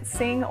girl can't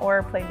sing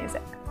or play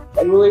music?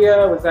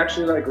 Julia was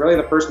actually like really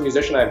the first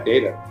musician I've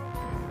dated.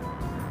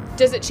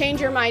 Does it change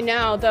your mind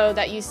now, though,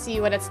 that you see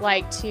what it's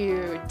like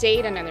to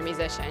date another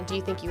musician? Do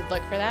you think you would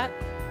look for that?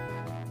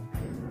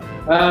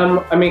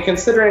 I mean,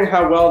 considering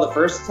how well the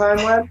first time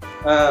went,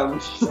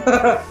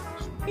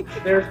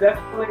 there's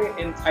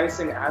definitely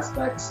enticing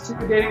aspects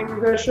to dating a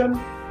musician.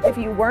 If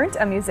you weren't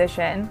a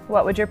musician,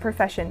 what would your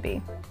profession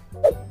be?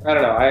 I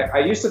don't know. I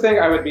used to think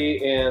I would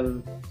be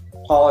in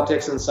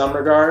politics in some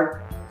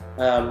regard.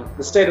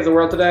 The state of the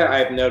world today, I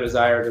have no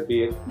desire to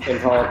be in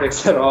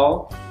politics at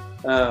all.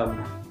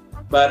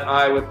 But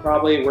I would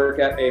probably work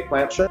at a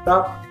plant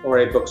shop or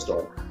a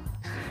bookstore.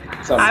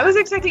 I was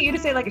expecting you to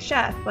say like a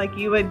chef, like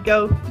you would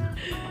go.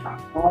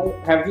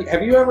 Have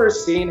you ever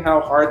seen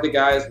how hard the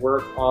guys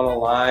work on a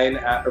line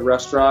at a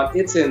restaurant?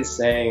 It's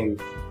insane.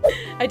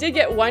 I did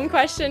get one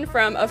question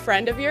from a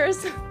friend of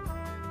yours.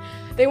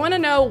 They want to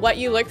know what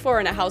you look for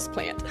in a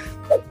houseplant.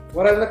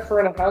 What I look for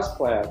in a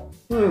houseplant?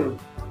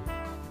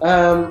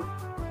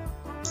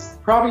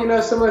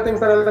 Probably, similar things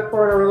that I look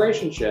for in a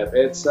relationship.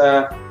 It's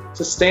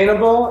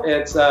sustainable.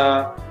 It's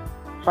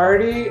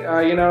hardy.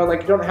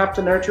 Like you don't have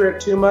to nurture it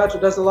too much.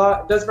 It does a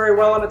lot. It does very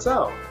well on its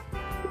own.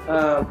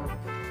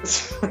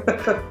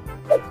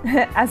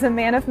 As a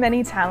man of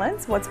many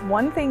talents, what's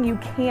one thing you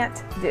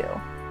can't do?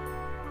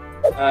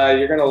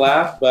 You're gonna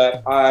laugh,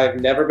 but I've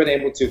never been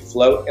able to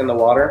float in the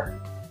water.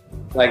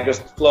 Like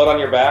just float on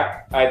your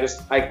back. I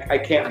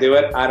can't do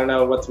it. I don't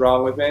know what's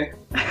wrong with me.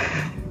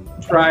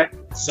 Tried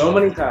so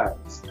many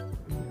times.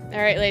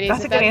 All right, ladies.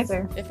 That's a good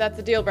answer. If that's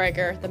a deal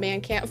breaker, the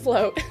man can't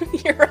float.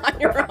 You're on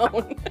your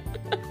own.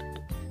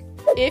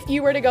 If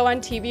you were to go on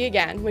TV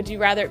again, would you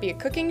rather it be a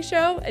cooking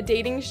show, a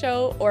dating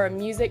show, or a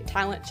music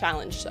talent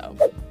challenge show?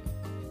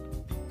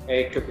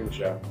 A cooking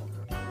show.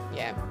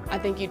 Yeah, I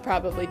think you'd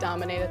probably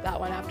dominate at that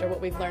one after what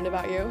we've learned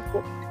about you.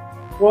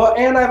 Well,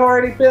 and I've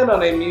already been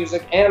on a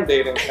music and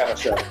dating kind of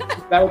show.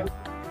 That would be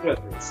good.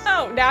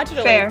 Oh,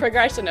 naturally, Fair.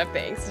 Progression of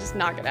things. Just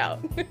knock it out.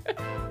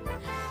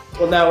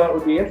 Well, now what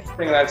would be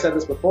interesting, and I've said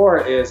this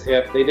before, is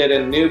if they did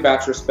a new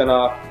Bachelor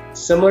spinoff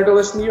similar to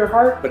Listen to Your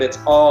Heart, but it's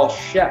all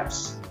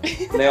chefs.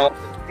 And they all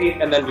eat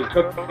and then do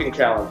cooking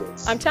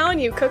challenges. I'm telling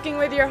you, cooking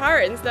with your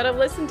heart instead of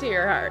listen to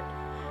your heart.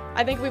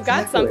 I think we've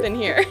got something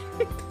here.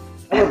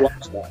 I would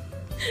watch that.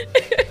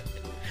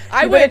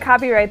 I You better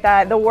copyright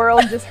that. The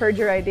world just heard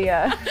your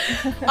idea.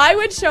 I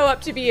would show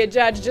up to be a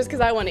judge just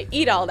because I want to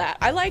eat all that.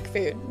 I like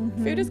food.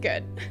 Food is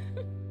good.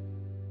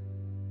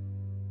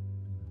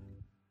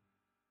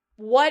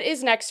 What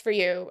is next for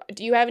you?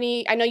 Do you have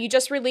any? I know you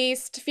just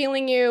released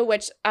Feeling You,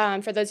 which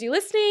for those of you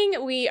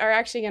listening, we are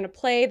actually going to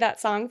play that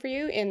song for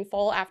you in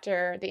full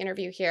after the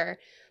interview here.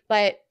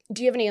 But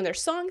do you have any other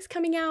songs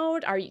coming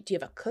out? Do you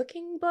have a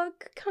cooking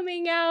book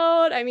coming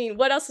out? I mean,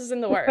 what else is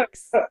in the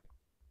works?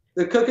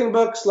 The cooking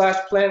book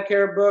 / plant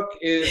care book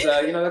is,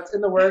 that's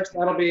in the works.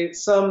 That'll be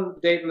some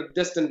date in the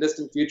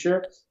distant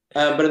future.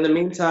 But in the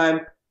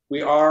meantime,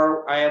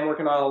 I am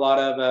working on a lot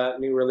of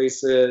new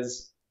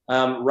releases.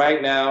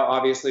 Right now,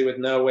 obviously, with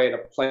no way to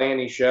play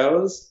any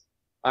shows,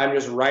 I'm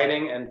just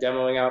writing and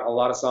demoing out a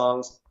lot of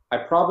songs. I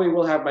probably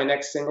will have my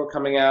next single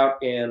coming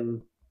out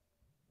in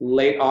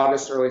late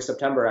August, early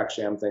September,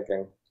 actually, I'm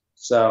thinking.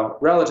 So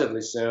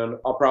relatively soon.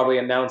 I'll probably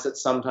announce it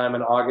sometime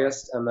in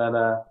August, and then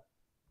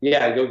you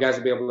guys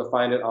will be able to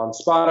find it on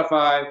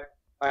Spotify,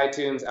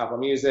 iTunes, Apple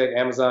Music,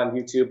 Amazon,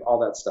 YouTube, all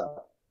that stuff.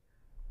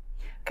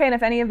 Okay, and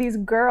if any of these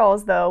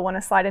girls, though, want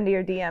to slide into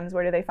your DMs,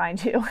 where do they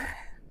find you?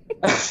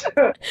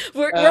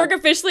 We're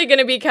officially going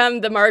to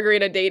become the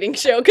Margarita dating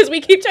show because we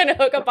keep trying to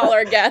hook up all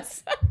our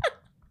guests.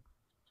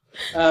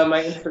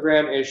 My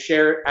Instagram is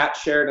at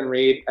Sheridan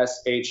Reed,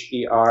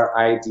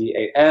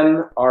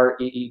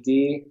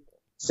 SheridanReed.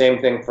 Same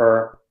thing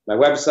for my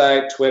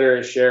website. Twitter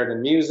is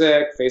Sheridan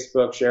Music.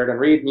 Facebook, Sheridan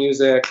Reed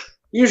Music.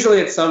 Usually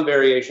it's some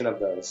variation of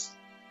those.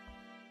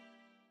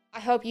 I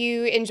hope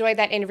you enjoyed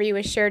that interview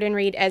with Sheridan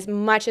Reed as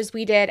much as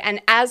we did.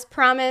 And as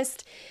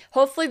promised,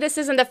 hopefully this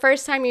isn't the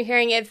first time you're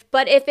hearing it.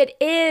 But if it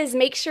is,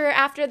 make sure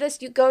after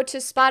this you go to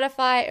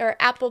Spotify or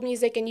Apple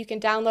Music and you can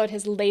download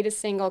his latest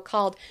single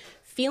called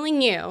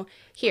Feeling You,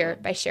 here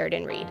by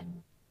Sheridan Reed.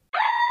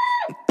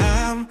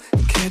 I'm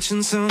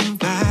catching some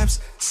vibes.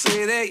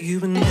 Say that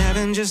you've been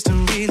having just a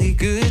really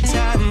good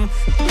time.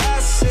 I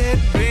said,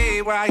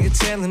 babe, why you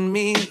telling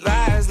me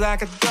lies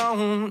like I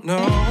don't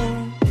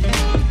know?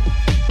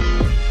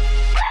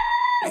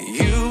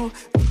 You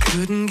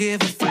couldn't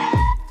give a fuck,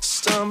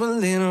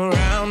 stumbling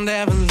around,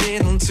 have a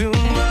little too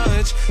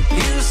much.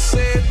 You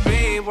said,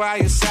 babe, why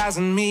you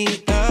sizing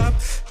me up?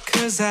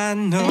 'Cause I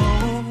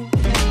know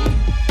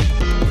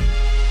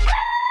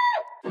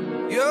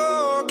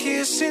you're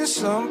kissing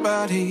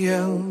somebody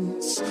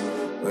else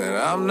when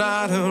I'm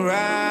not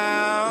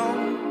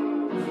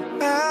around.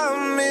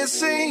 I'm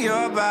missing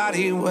your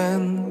body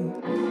when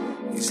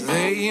he's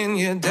laying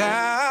you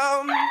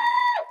down.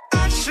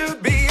 I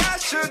should be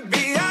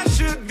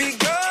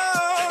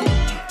gone.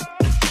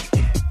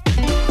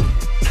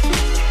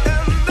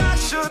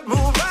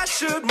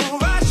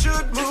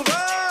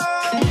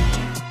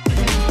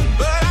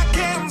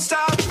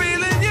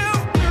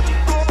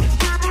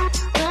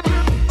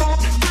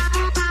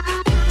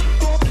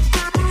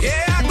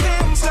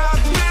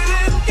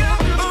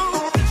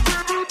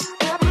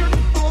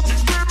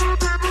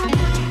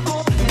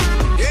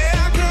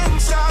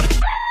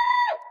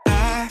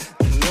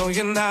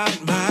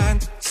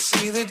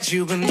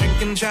 you've been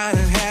drinking, trying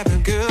to have a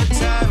good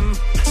time.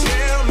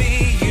 Tell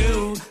me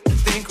you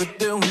think we're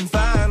doing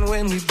fine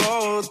when we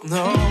both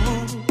know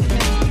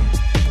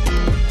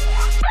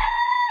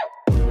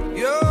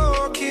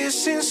you're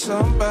kissing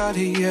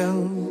somebody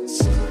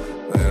else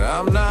when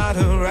I'm not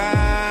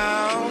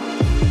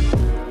around.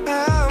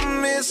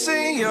 I'm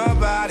missing your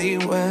body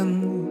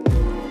when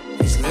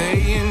he's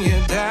laying you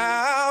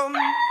down.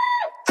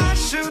 I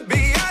should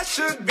be gone.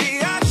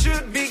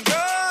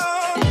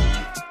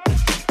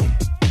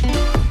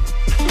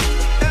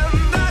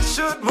 And I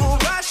should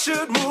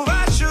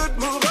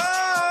move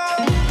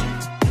on.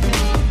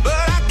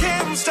 But I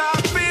can't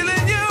stop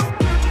feeling you.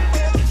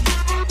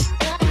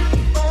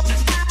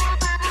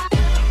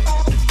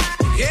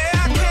 Yeah,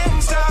 I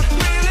can't stop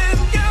feeling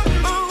you.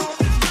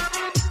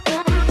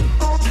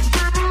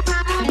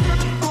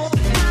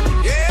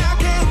 Yeah, I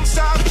can't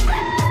stop.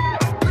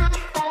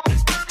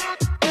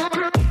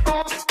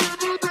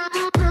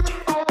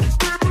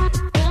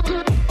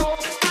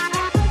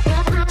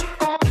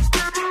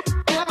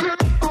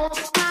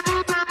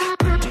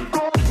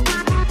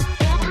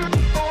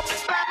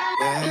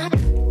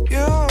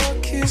 You're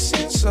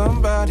kissing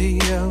somebody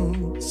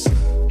else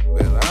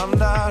when I'm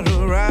not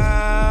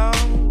around.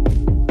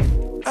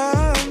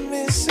 I'm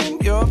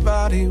missing your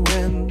body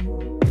when,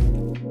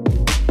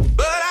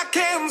 but I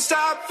can't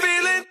stop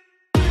feeling.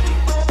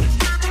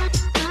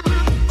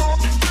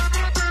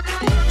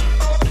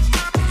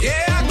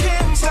 Yeah, I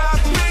can't stop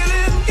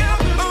feeling you.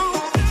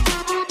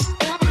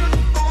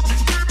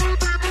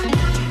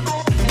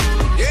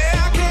 Yeah,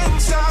 I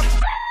can't stop.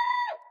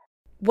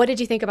 What did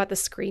you think about the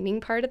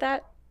screaming part of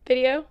that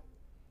video?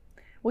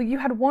 Well, you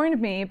had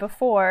warned me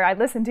before I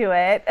listened to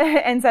it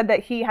and said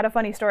that he had a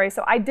funny story.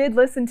 So I did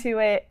listen to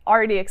it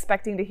already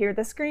expecting to hear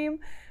the scream.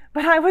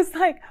 But I was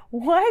like,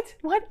 what?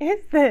 What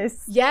is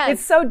this? Yes.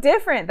 It's so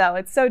different, though.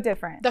 It's so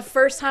different. The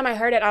first time I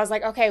heard it, I was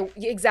like, okay,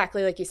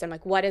 exactly like you said. I'm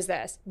like, what is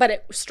this?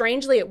 But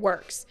strangely, it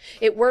works.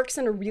 It works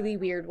in a really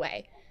weird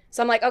way.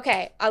 So I'm like,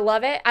 okay, I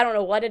love it. I don't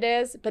know what it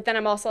is. But then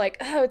I'm also like,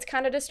 oh, it's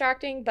kind of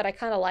distracting, but I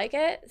kind of like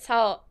it.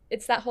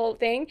 It's that whole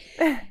thing.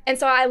 And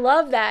so I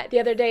love that. The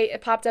other day,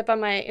 it popped up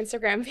on my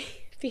Instagram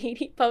feed.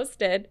 He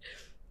posted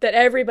that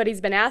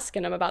everybody's been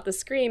asking him about the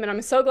scream. And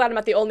I'm so glad I'm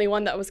not the only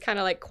one that was kind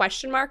of like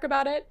question mark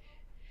about it.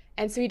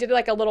 And so he did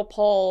like a little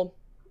poll.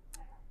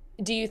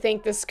 Do you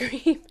think the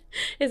scream,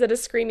 is it a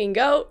screaming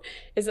goat?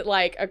 Is it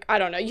like, I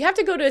don't know. You have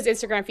to go to his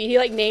Instagram feed. He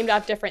like named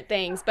off different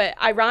things. But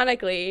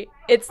ironically,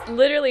 it's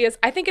literally,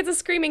 I think it's a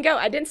screaming goat.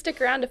 I didn't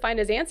stick around to find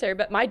his answer,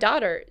 but my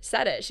daughter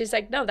said it. She's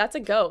like, no, that's a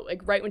goat,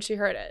 like right when she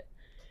heard it.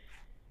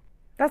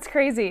 That's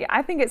crazy.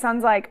 I think it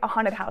sounds like a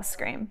haunted house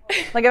scream.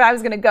 Like if I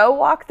was going to go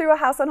walk through a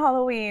house on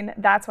Halloween,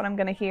 that's what I'm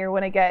going to hear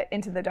when I get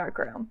into the dark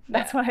room.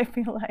 That's what I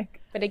feel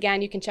like. But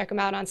again, you can check them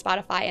out on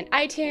Spotify and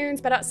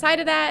iTunes. But outside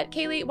of that,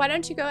 Kaylee, why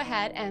don't you go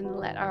ahead and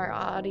let our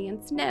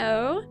audience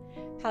know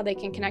how they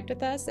can connect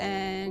with us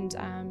and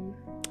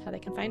how they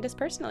can find us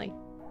personally.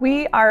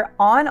 We are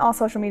on all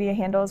social media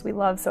handles. We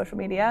love social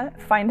media.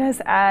 Find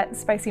us at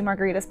Spicy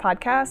Margaritas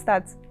Podcast.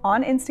 That's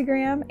on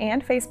Instagram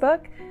and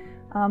Facebook.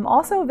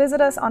 Also visit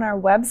us on our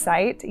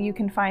website. You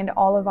can find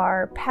all of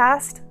our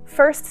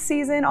first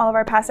season, all of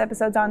our past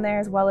episodes on there,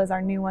 as well as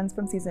our new ones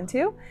from season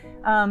 2.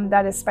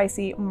 That is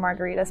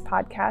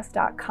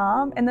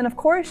spicymargaritaspodcast.com. And then of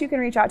course you can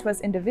reach out to us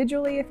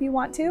individually if you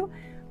want to.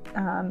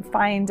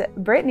 Find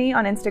Brittany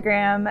on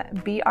Instagram,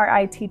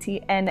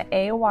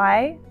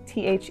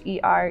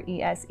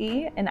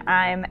 BrittnayTherese, and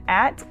I'm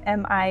at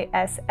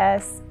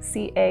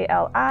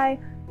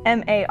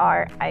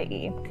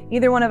MISSCALIMARIE.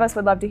 Either one of us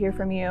would love to hear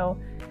from you.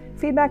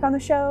 Feedback on the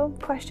show,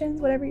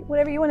 questions, whatever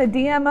you want to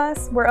DM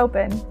us, we're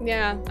open.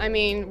 Yeah, I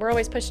mean, we're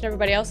always pushing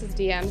everybody else's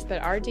DMs,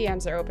 but our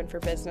DMs are open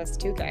for business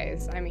too,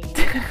 guys. I mean,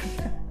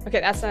 okay,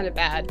 that sounded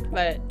bad,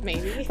 but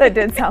maybe. That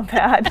did sound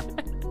bad.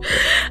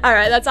 All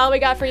right, that's all we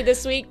got for you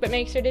this week, but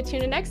make sure to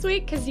tune in next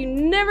week because you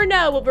never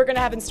know what we're going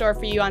to have in store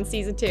for you on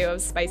season 2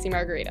 of Spicy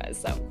Margaritas.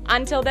 So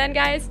until then,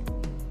 guys,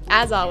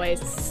 as always,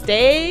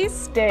 stay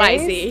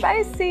spicy.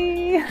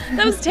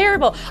 That was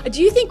terrible.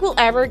 Do you think we'll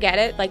ever get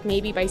it? Like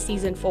maybe by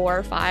season 4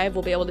 or 5,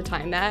 we'll be able to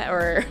time that,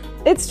 or?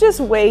 It's just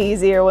way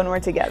easier when we're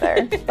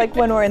together, like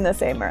when we're in the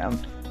same room.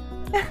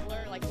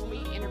 Like when we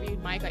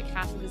interviewed Mike, like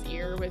half of his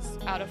ear was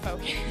out of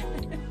focus.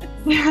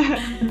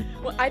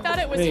 Well, I thought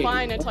it was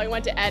fine until I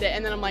went to edit,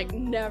 and then I'm like,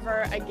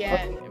 never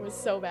again. It was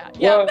so bad.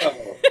 Yeah.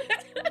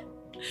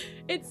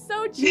 It's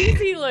so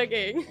cheesy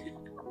looking.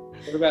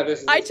 What about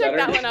this? I checked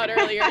that one out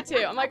earlier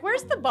too. I'm like,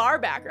 where's the bar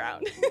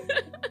background?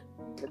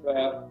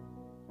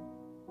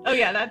 Oh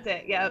yeah, that's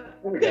it.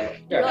 Yep. There we go. Yeah.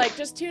 You're like,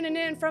 just tuning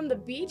in from the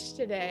beach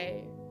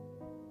today.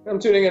 I'm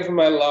tuning in from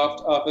my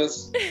loft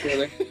office.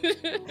 Really.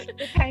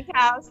 The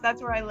penthouse,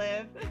 that's where I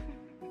live.